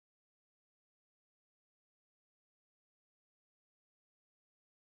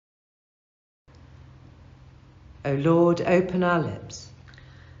O Lord, open our lips,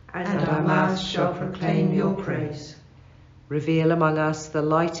 and our mouths shall proclaim your praise. Reveal among us the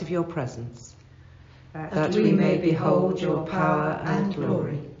light of your presence, that we may behold your power and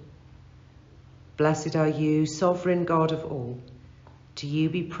glory. Blessed are you, sovereign God of all. To you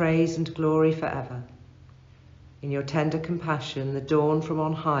be praise and glory forever. In your tender compassion, the dawn from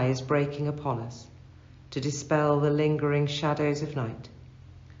on high is breaking upon us, to dispel the lingering shadows of night.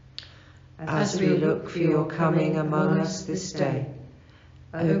 As we look for your coming among us this day,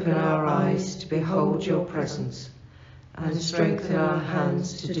 open our eyes to behold your presence, and strengthen our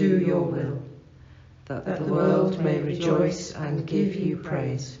hands to do your will, that the world may rejoice and give you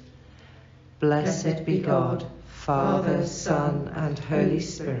praise. Blessed be God, Father, Son, and Holy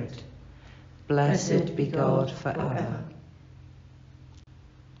Spirit. Blessed be God forever.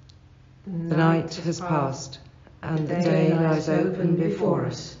 The night has passed, and the day lies open before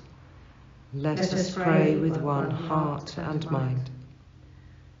us. Let us pray with one heart and mind.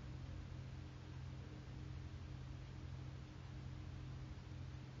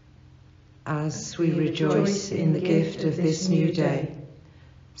 As we rejoice in the gift of this new day,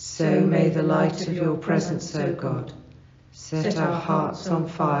 so may the light of your presence, O God, set our hearts on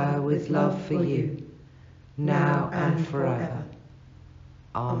fire with love for you, now and forever.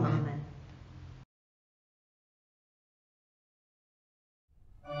 Amen.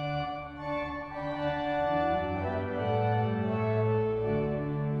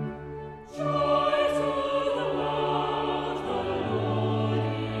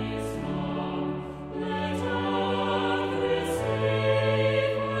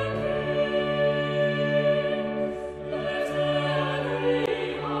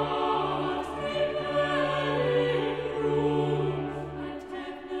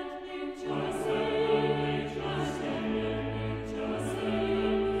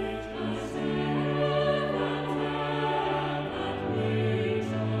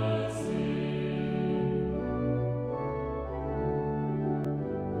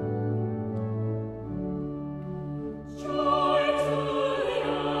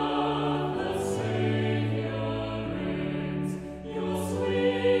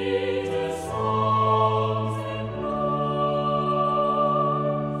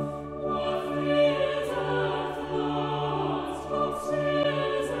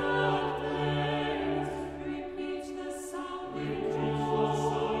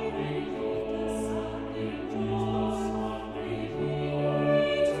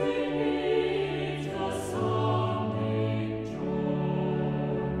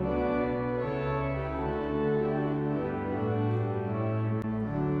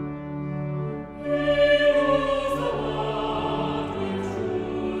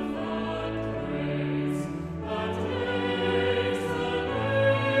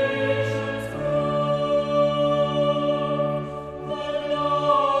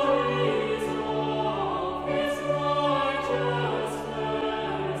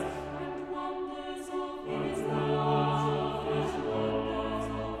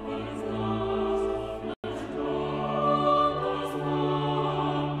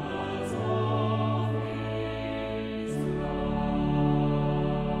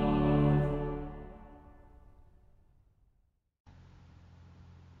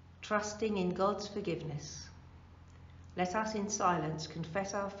 Trusting in God's forgiveness, let us in silence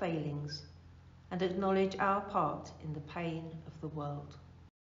confess our failings and acknowledge our part in the pain of the world.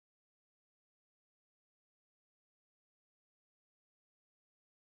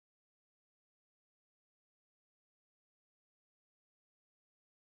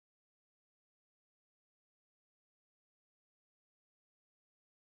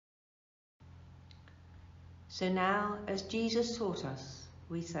 So now, as Jesus taught us,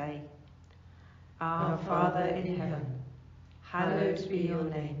 we say, Our Father in heaven, hallowed be your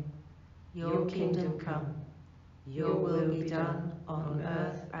name. Your kingdom come, your will be done on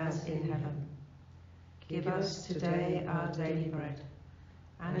earth as in heaven. Give us today our daily bread,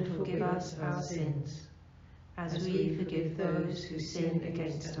 and forgive us our sins, as we forgive those who sin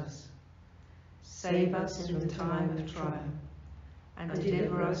against us. Save us in the time of trial, and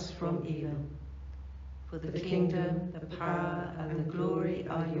deliver us from evil. For the kingdom, the power, and the glory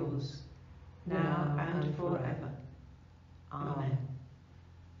are yours, now and forever. Amen.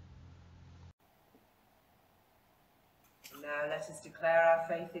 Now let us declare our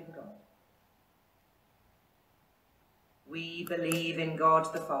faith in God. We believe in God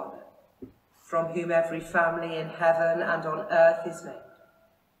the Father, from whom every family in heaven and on earth is named.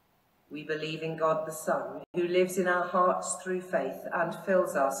 We believe in God the Son, who lives in our hearts through faith and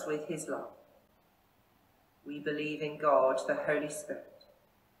fills us with his love. We believe in God, the Holy Spirit,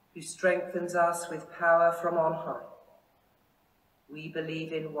 who strengthens us with power from on high. We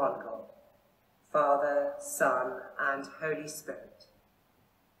believe in one God, Father, Son, and Holy Spirit.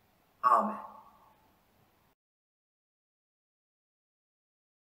 Amen.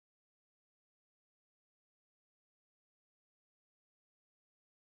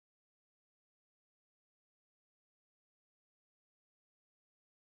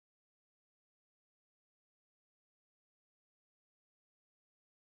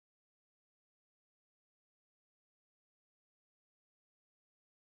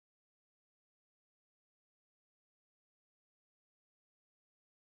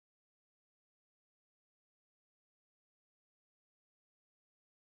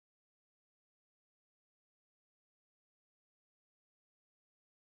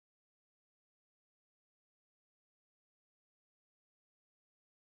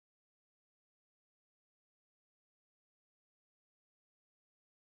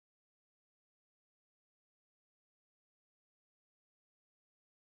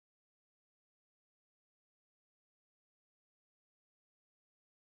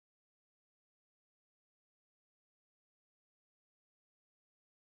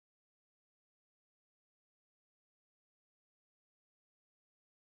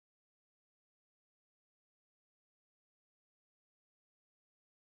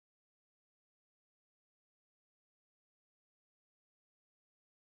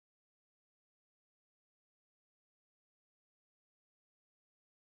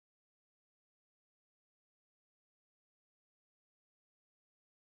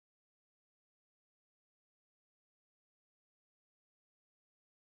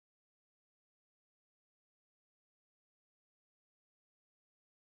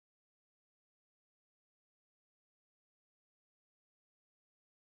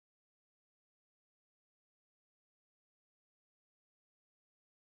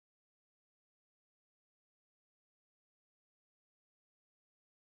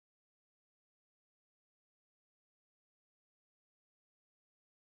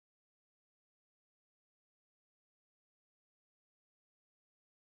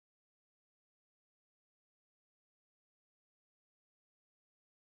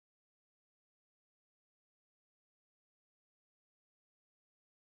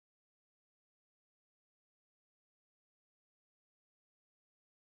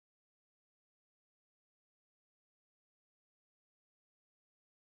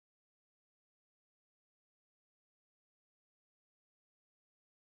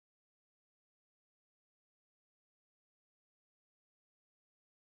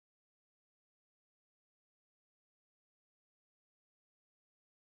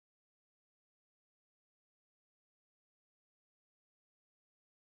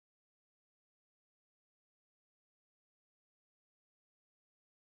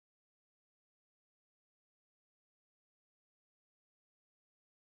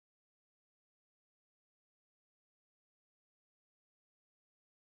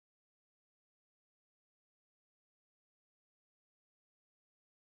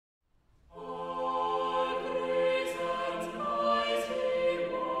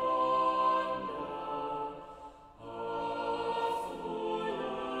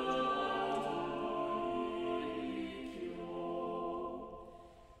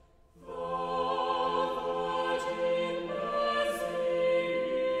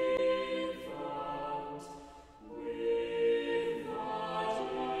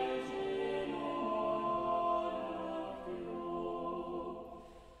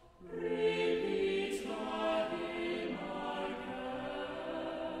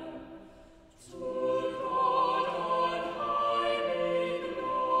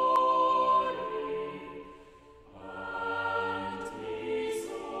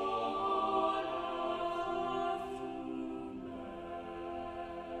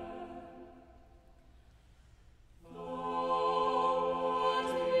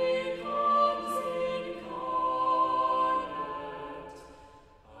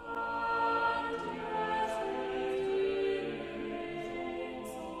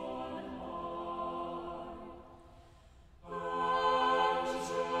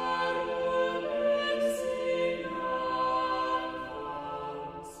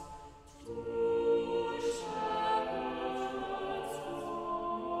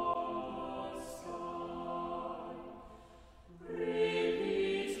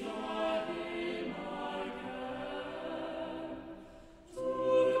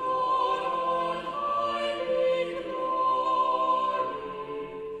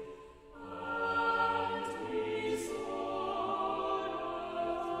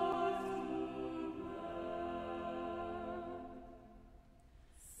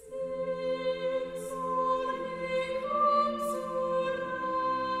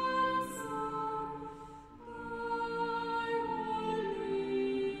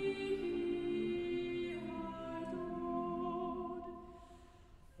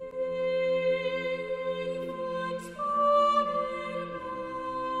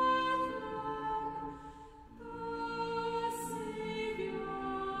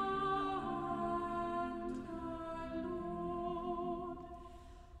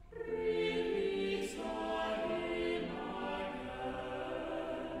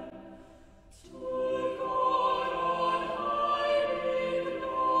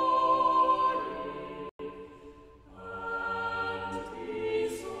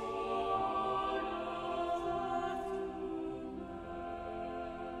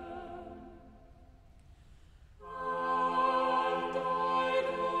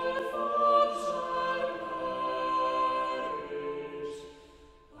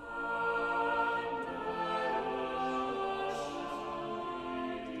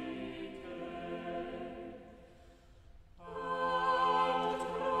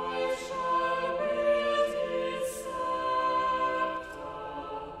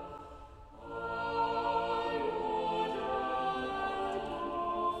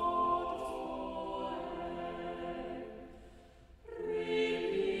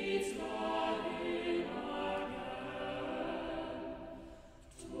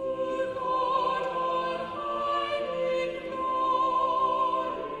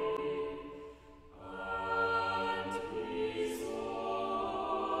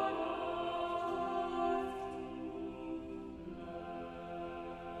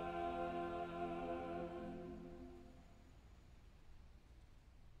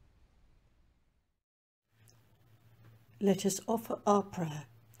 let us offer our prayer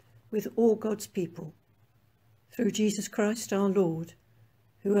with all God's people, through Jesus Christ our Lord,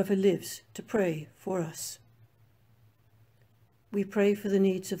 who ever lives to pray for us. We pray for the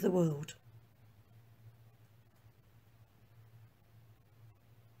needs of the world.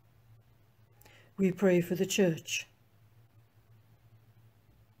 We pray for the Church.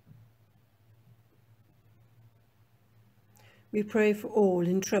 We pray for all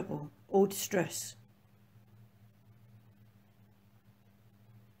in trouble or distress.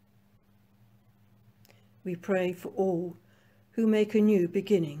 We pray for all who make a new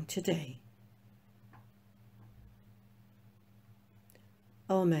beginning today.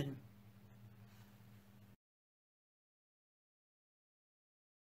 Amen.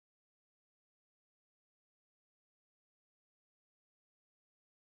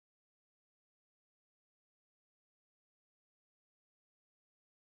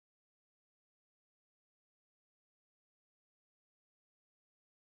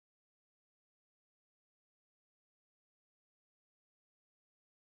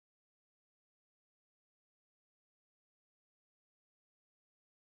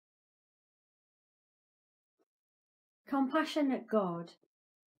 Compassionate God,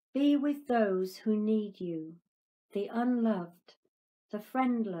 be with those who need you, the unloved, the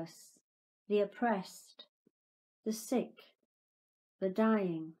friendless, the oppressed, the sick, the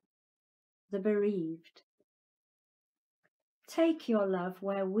dying, the bereaved. Take your love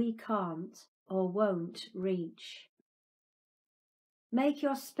where we can't or won't reach. Make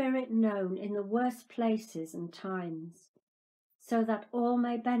your spirit known in the worst places and times, so that all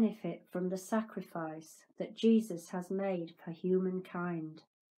may benefit from the sacrifice that Jesus has made for humankind.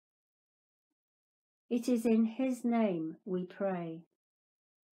 It is in his name we pray.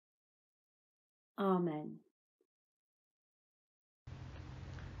 Amen.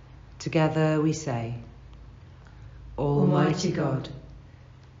 Together we say, Almighty God,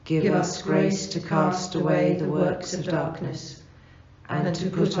 give us grace to cast away the works of darkness and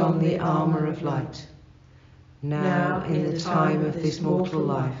to put on the armour of light, now in the time of this mortal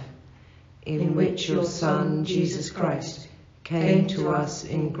life, in which your Son, Jesus Christ, came to us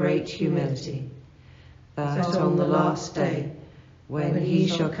in great humility, that on the last day, when he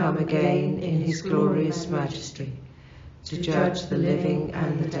shall come again in his glorious majesty, to judge the living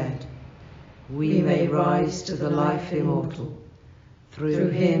and the dead, we may rise to the life immortal, through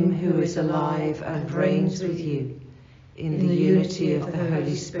him who is alive and reigns with you, in the unity of the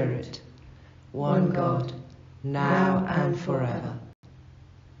Holy Spirit, one God, now and forever.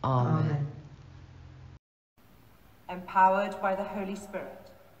 Amen. Empowered by the Holy Spirit,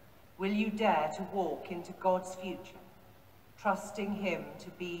 will you dare to walk into God's future, trusting him to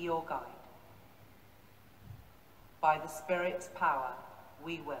be your guide? By the Spirit's power,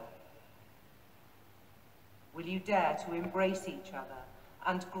 we will. Will you dare to embrace each other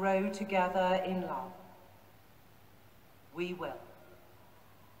and grow together in love? We will.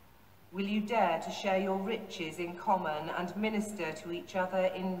 Will you dare to share your riches in common and minister to each other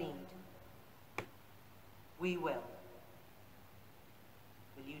in need? We will.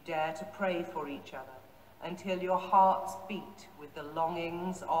 Will you dare to pray for each other until your hearts beat with the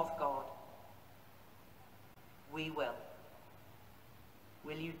longings of God? We will.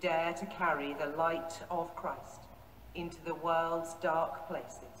 Will you dare to carry the light of Christ into the world's dark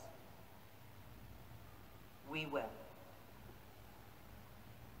places? We will.